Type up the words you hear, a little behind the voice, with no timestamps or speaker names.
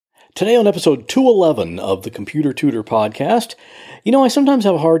Today on episode 211 of the Computer Tutor podcast, I sometimes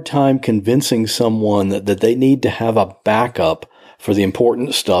have a hard time convincing someone that they need to have a backup for the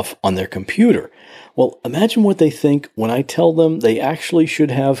important stuff on their computer. Well, imagine what they think when I tell them they actually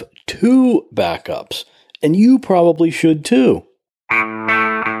should have 2 backups. And you probably should too.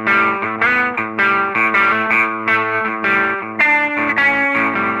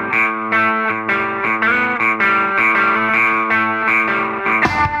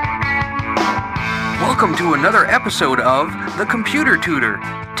 Welcome to another episode of The Computer Tutor.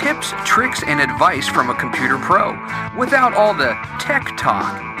 Tips, tricks, and advice from a computer pro without all the tech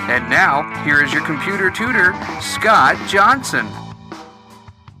talk. And now, here is your computer tutor, Scott Johnson.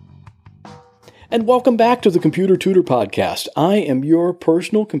 And welcome back to the Computer Tutor podcast. I am your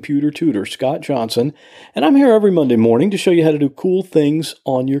personal computer tutor, Scott Johnson, and I'm here every Monday morning to show you how to do cool things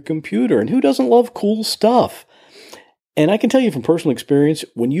on your computer. And who doesn't love cool stuff? And I can tell you from personal experience,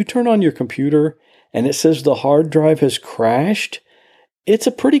 when you turn on your computer and it says the hard drive has crashed, it's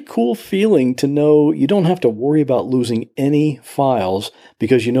a pretty cool feeling to know you don't have to worry about losing any files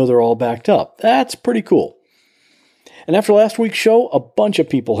because you know they're all backed up. That's pretty cool. And after last week's show, a bunch of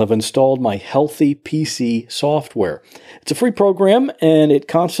people have installed my Healthy PC software. It's a free program, and it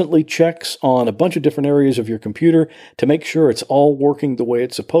constantly checks on a bunch of different areas of your computer to make sure it's all working the way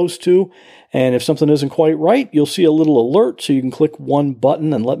it's supposed to. And if something isn't quite right, you'll see a little alert, so you can click one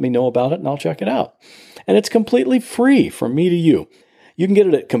button and let me know about it, and I'll check it out. And it's completely free from me to you. You can get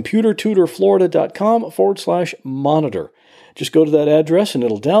it at computertutorflorida.com/monitor. Just go to that address, and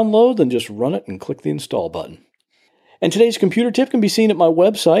it'll download, then just run it and click the install button. And today's computer tip can be seen at my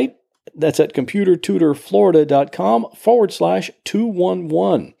website. That's at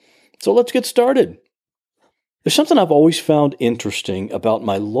computertutorflorida.com/211. So let's get started. There's something I've always found interesting about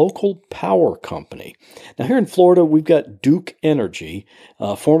my local power company. Now here in Florida, we've got Duke Energy,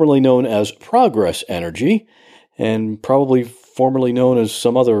 formerly known as Progress Energy, and probably formerly known as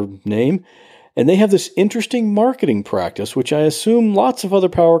some other name. And they have this interesting marketing practice, which I assume lots of other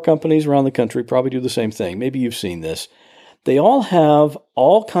power companies around the country probably do the same thing. Maybe you've seen this. They all have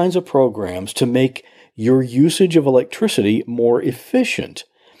all kinds of programs to make your usage of electricity more efficient.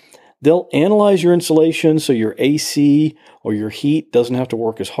 They'll analyze your installation so your AC or your heat doesn't have to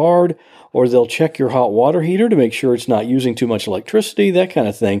work as hard, or they'll check your hot water heater to make sure it's not using too much electricity, that kind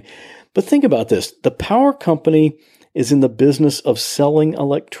of thing. But think about this. The power company is in the business of selling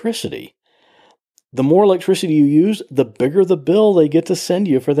electricity. The more electricity you use, the bigger the bill they get to send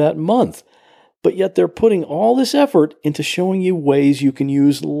you for that month. But yet they're putting all this effort into showing you ways you can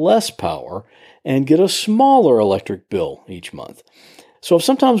use less power and get a smaller electric bill each month. So I've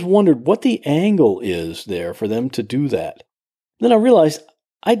sometimes wondered what the angle is there for them to do that. Then I realized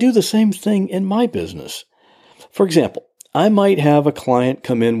I do the same thing in my business. For example, I might have a client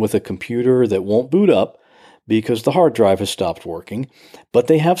come in with a computer that won't boot up because the hard drive has stopped working, but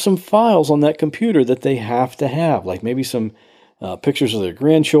they have some files on that computer that they have to have, like maybe some pictures of their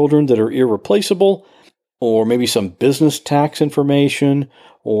grandchildren that are irreplaceable, or maybe some business tax information,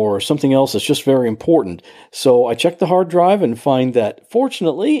 or something else that's just very important. So I check the hard drive and find that,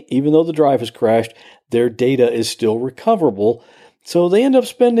 fortunately, even though the drive has crashed, their data is still recoverable. So they end up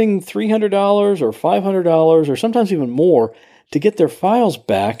spending $300 or $500 or sometimes even more to get their files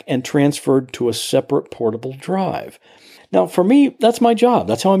back and transferred to a separate portable drive. Now, for me, that's my job.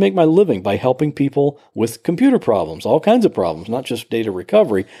 That's how I make my living, by helping people with computer problems, all kinds of problems, not just data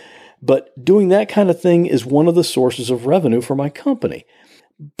recovery. But doing that kind of thing is one of the sources of revenue for my company.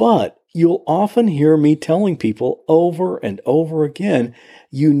 But you'll often hear me telling people over and over again,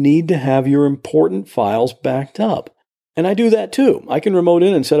 you need to have your important files backed up. And I do that too. I can remote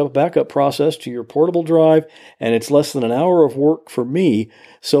in and set up a backup process to your portable drive, and it's less than an hour of work for me.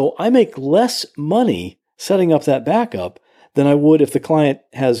 So I make less money setting up that backup than I would if the client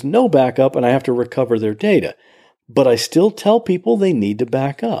has no backup and I have to recover their data. But I still tell people they need to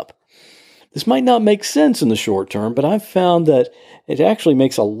back up. This might not make sense in the short term, but I've found that it actually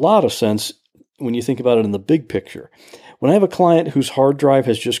makes a lot of sense when you think about it in the big picture. When I have a client whose hard drive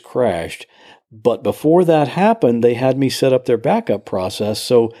has just crashed, but before that happened, they had me set up their backup process,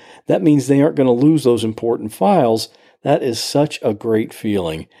 so that means they aren't going to lose those important files. That is such a great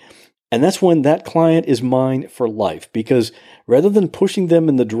feeling. And that's when that client is mine for life, because rather than pushing them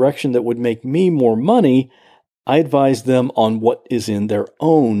in the direction that would make me more money, I advise them on what is in their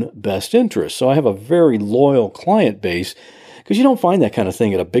own best interest. So I have a very loyal client base, because you don't find that kind of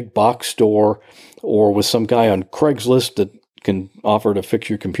thing at a big box store or with some guy on Craigslist that can offer to fix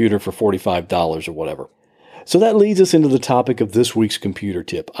your computer for $45 or whatever. So that leads us into the topic of this week's computer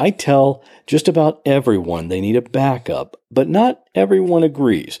tip. I tell just about everyone they need a backup, but not everyone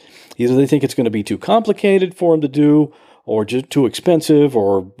agrees. Either they think it's going to be too complicated for them to do, or just too expensive,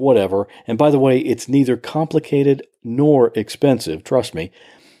 or whatever. And by the way, it's neither complicated nor expensive, trust me.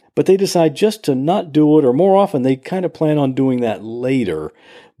 But they decide just to not do it, or more often they kind of plan on doing that later,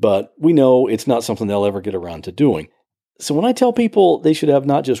 but we know it's not something they'll ever get around to doing. So when I tell people they should have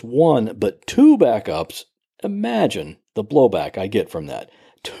not just one, but two backups, imagine the blowback I get from that.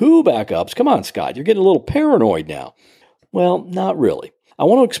 Two backups? Come on, Scott, you're getting a little paranoid now. Well, not really. I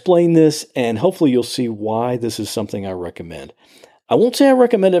want to explain this, and hopefully you'll see why this is something I recommend. I won't say I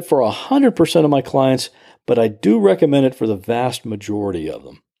recommend it for 100% of my clients, but I do recommend it for the vast majority of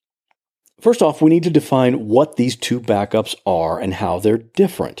them. First off, we need to define what these two backups are and how they're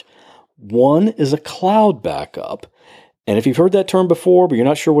different. One is a cloud backup. And if you've heard that term before, but you're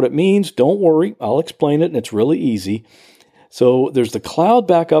not sure what it means, don't worry. I'll explain it, and it's really easy. So there's the cloud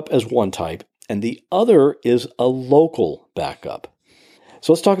backup as one type, and the other is a local backup.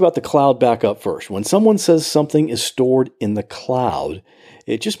 So let's talk about the cloud backup first. When someone says something is stored in the cloud,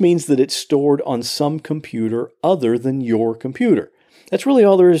 it just means that it's stored on some computer other than your computer. That's really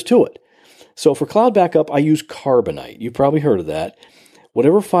all there is to it. So for cloud backup, I use Carbonite. You've probably heard of that.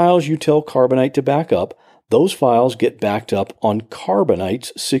 Whatever files you tell Carbonite to back up, those files get backed up on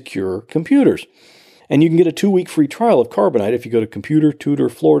Carbonite's secure computers. And you can get a 2-week free trial of Carbonite if you go to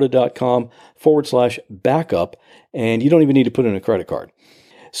computertutorflorida.com/backup, and you don't even need to put in a credit card.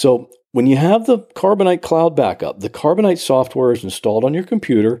 So when you have the Carbonite cloud backup, the Carbonite software is installed on your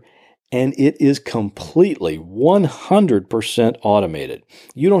computer, and it is completely 100% automated.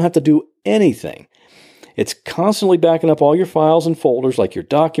 You don't have to do anything. It's constantly backing up all your files and folders, like your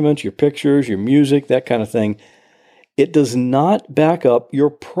documents, your pictures, your music, that kind of thing. It does not back up your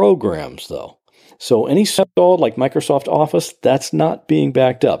programs, though. So any installed, like Microsoft Office, that's not being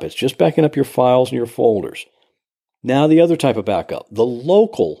backed up. It's just backing up your files and your folders. Now the other type of backup, the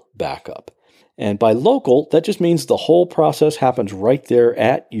local backup. And by local, that just means the whole process happens right there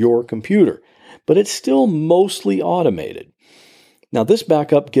at your computer. But it's still mostly automated. Now this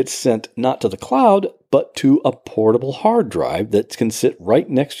backup gets sent not to the cloud, but to a portable hard drive that can sit right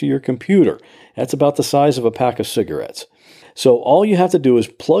next to your computer. That's about the size of a pack of cigarettes. So all you have to do is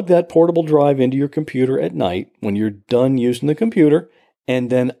plug that portable drive into your computer at night when you're done using the computer, and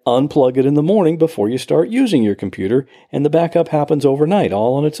then unplug it in the morning before you start using your computer, and the backup happens overnight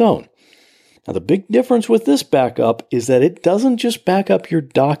all on its own. Now the big difference with this backup is that it doesn't just back up your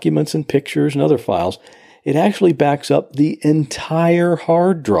documents and pictures and other files. It actually backs up the entire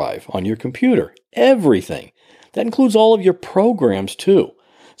hard drive on your computer. Everything. That includes all of your programs too.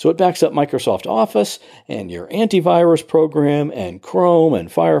 So it backs up Microsoft Office and your antivirus program and Chrome and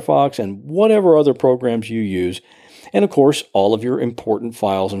Firefox and whatever other programs you use. And of course, all of your important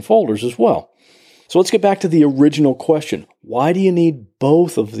files and folders as well. So let's get back to the original question. Why do you need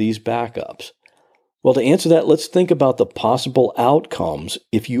both of these backups? Well, to answer that, let's think about the possible outcomes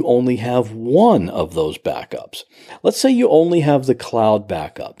if you only have one of those backups. Let's say you only have the cloud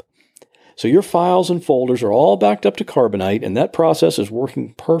backup. So your files and folders are all backed up to Carbonite, and that process is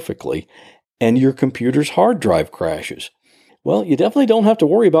working perfectly, and your computer's hard drive crashes. Well, you definitely don't have to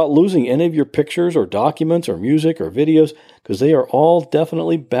worry about losing any of your pictures or documents or music or videos, because they are all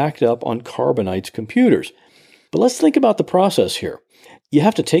definitely backed up on Carbonite's computers. But let's think about the process here. You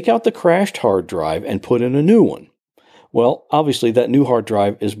have to take out the crashed hard drive and put in a new one. Well, obviously that new hard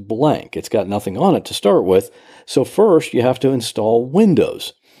drive is blank. It's got nothing on it to start with. So first you have to install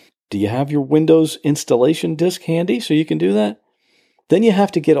Windows. Do you have your Windows installation disk handy so you can do that? Then you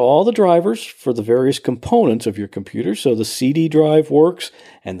have to get all the drivers for the various components of your computer. So the CD drive works,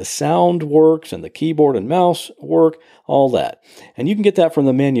 and the sound works, and the keyboard and mouse work, all that. And you can get that from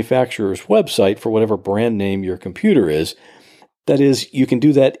the manufacturer's website for whatever brand name your computer is. That is, you can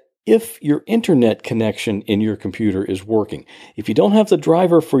do that if your internet connection in your computer is working. If you don't have the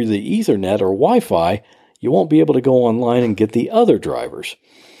driver for the Ethernet or Wi-Fi, you won't be able to go online and get the other drivers.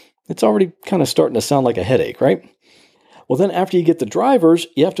 It's already kind of starting to sound like a headache, right? Well, then after you get the drivers,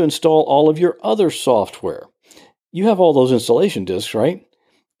 you have to install all of your other software. You have all those installation disks, right?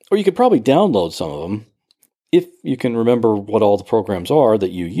 Or you could probably download some of them if you can remember what all the programs are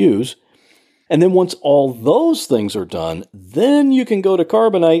that you use. And then once all those things are done, then you can go to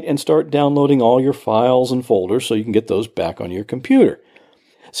Carbonite and start downloading all your files and folders so you can get those back on your computer.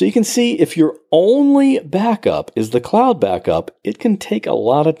 So you can see if your only backup is the cloud backup, it can take a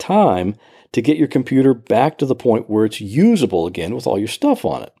lot of time to get your computer back to the point where it's usable again with all your stuff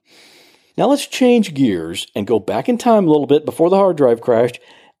on it. Now let's change gears and go back in time a little bit before the hard drive crashed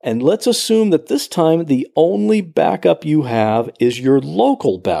And let's assume that this time the only backup you have is your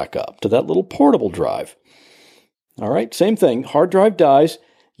local backup to that little portable drive. All right, same thing. Hard drive dies.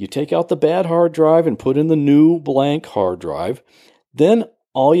 You take out the bad hard drive and put in the new blank hard drive. Then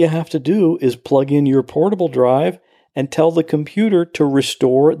all you have to do is plug in your portable drive and tell the computer to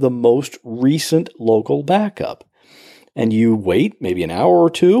restore the most recent local backup. And you wait maybe an hour or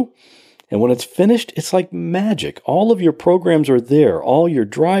two. And when it's finished, it's like magic. All of your programs are there. All your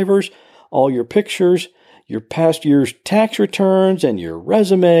drivers, all your pictures, your past year's tax returns, and your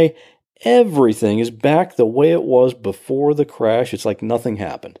resume. Everything is back the way it was before the crash. It's like nothing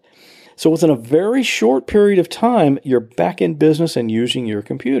happened. So within a very short period of time, you're back in business and using your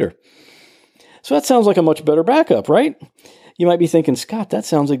computer. So that sounds like a much better backup, right? You might be thinking, Scott, that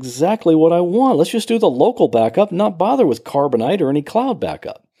sounds exactly what I want. Let's just do the local backup, not bother with Carbonite or any cloud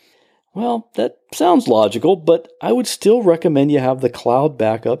backup. Well, that sounds logical, but I would still recommend you have the cloud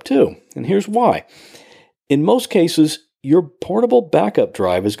backup too. And here's why. In most cases, your portable backup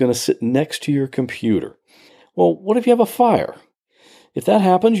drive is going to sit next to your computer. Well, what if you have a fire? If that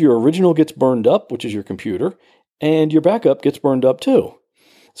happens, your original gets burned up, which is your computer, and your backup gets burned up too.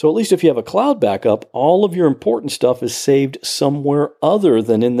 So at least if you have a cloud backup, all of your important stuff is saved somewhere other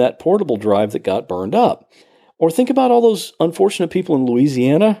than in that portable drive that got burned up. Or think about all those unfortunate people in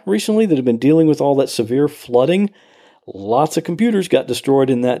Louisiana recently that have been dealing with all that severe flooding. Lots of computers got destroyed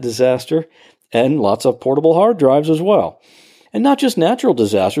in that disaster, and lots of portable hard drives as well. And not just natural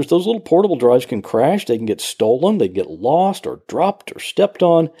disasters, those little portable drives can crash, they can get stolen, they get lost or dropped or stepped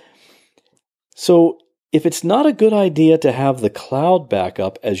on. So if it's not a good idea to have the cloud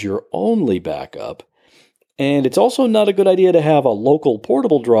backup as your only backup, and it's also not a good idea to have a local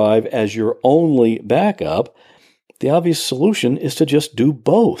portable drive as your only backup, the obvious solution is to just do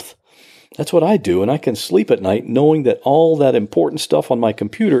both. That's what I do, and I can sleep at night knowing that all that important stuff on my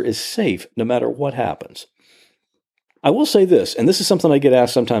computer is safe no matter what happens. I will say this, and this is something I get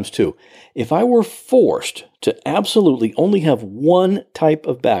asked sometimes too. If I were forced to absolutely only have one type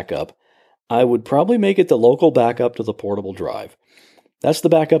of backup, I would probably make it the local backup to the portable drive. That's the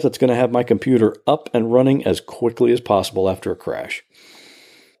backup that's going to have my computer up and running as quickly as possible after a crash.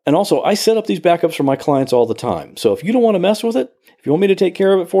 And also, I set up these backups for my clients all the time. So if you don't want to mess with it, if you want me to take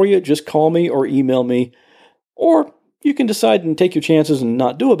care of it for you, just call me or email me. Or you can decide and take your chances and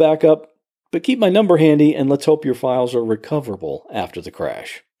not do a backup, but keep my number handy and let's hope your files are recoverable after the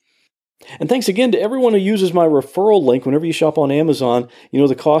crash. And thanks again to everyone who uses my referral link whenever you shop on Amazon. You know,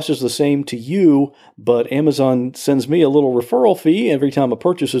 the cost is the same to you, but Amazon sends me a little referral fee every time a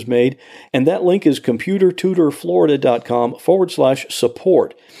purchase is made. And that link is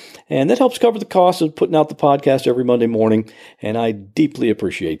computertutorflorida.com/support. And that helps cover the cost of putting out the podcast every Monday morning. And I deeply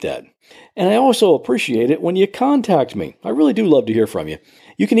appreciate that. And I also appreciate it when you contact me. I really do love to hear from you.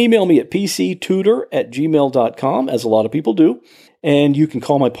 You can email me at pctutor@gmail.com, as a lot of people do. And you can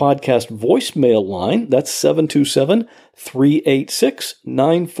call my podcast voicemail line. That's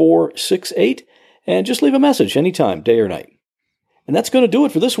 727-386-9468. And just leave a message anytime, day or night. And that's going to do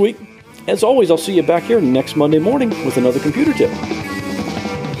it for this week. As always, I'll see you back here next Monday morning with another computer tip.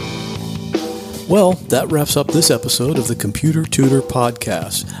 Well, that wraps up this episode of the Computer Tutor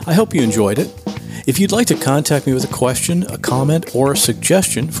Podcast. I hope you enjoyed it. If you'd like to contact me with a question, a comment, or a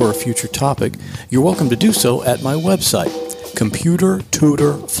suggestion for a future topic, you're welcome to do so at my website,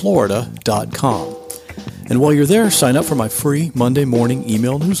 computertutorflorida.com. And while you're there, sign up for my free Monday morning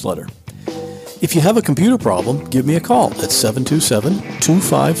email newsletter. If you have a computer problem, give me a call at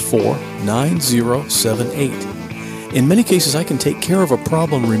 727-254-9078. In many cases, I can take care of a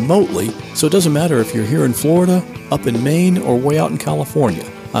problem remotely, so it doesn't matter if you're here in Florida, up in Maine, or way out in California.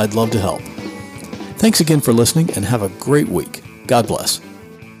 I'd love to help. Thanks again for listening, and have a great week. God bless.